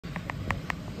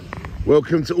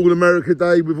Welcome to All America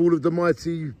Day with all of the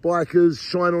mighty bikers.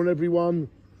 Shine on everyone.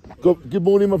 Good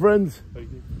morning, my friends.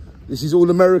 This is All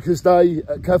America's Day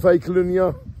at Cafe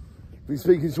Calluna. Been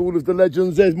speaking to all of the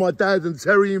legends. There's my dad and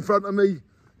Terry in front of me.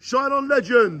 Shine on,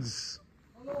 legends.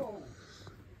 Hello.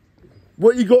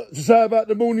 What you got to say about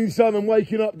the morning sun and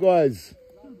waking up, guys?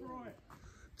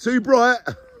 Too bright.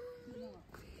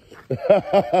 Too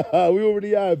bright? We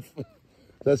already have.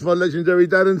 That's my legendary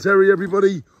dad and Terry,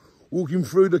 everybody. Walking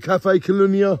through the Cafe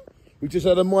Calluna. We just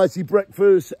had a mighty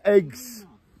breakfast, eggs.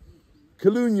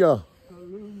 Calluna.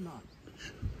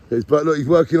 But look, he's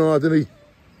working hard, isn't he?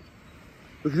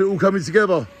 Look at it all coming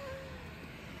together.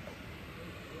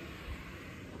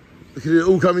 Look at it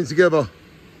all coming together.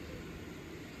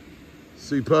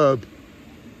 Superb.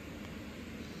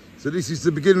 So this is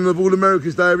the beginning of All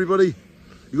America's Day, everybody.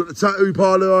 You've got the tattoo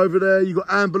parlour over there. You've got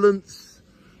ambulance,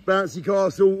 bouncy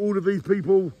castle, all of these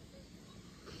people.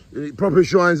 It proper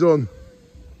shines on.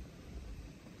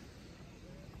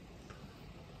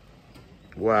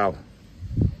 Wow.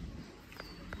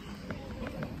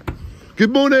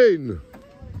 Good morning.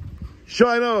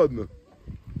 Shine on.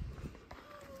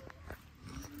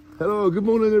 Hello, good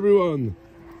morning everyone.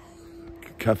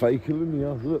 Cafe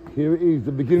Calluna, look, here it is,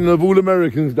 the beginning of All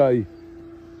Americans Day.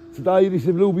 Today this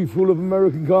will all be full of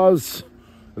American cars,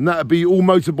 and that'll be all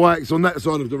motorbikes on that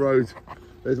side of the road.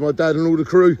 There's my dad and all the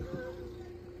crew.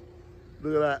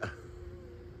 Look at that.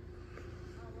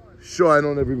 Shine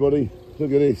on, everybody.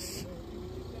 Look at this.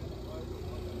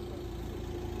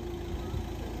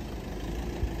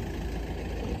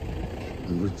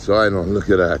 Shine on, look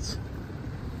at that.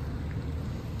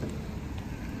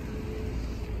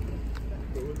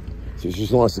 So it's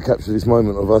just nice to capture this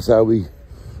moment of us, how we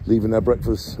leaving our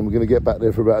breakfast, and we're going to get back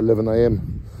there for about 11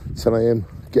 AM, 10 AM,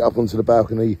 get up onto the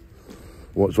balcony,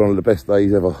 watch one of the best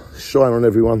days ever. Shine on,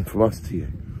 everyone, from us to you.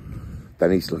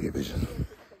 DannySloggettVision.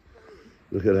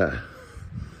 Look at that.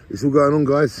 It's all going on,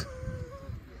 guys.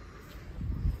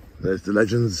 There's the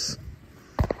legends.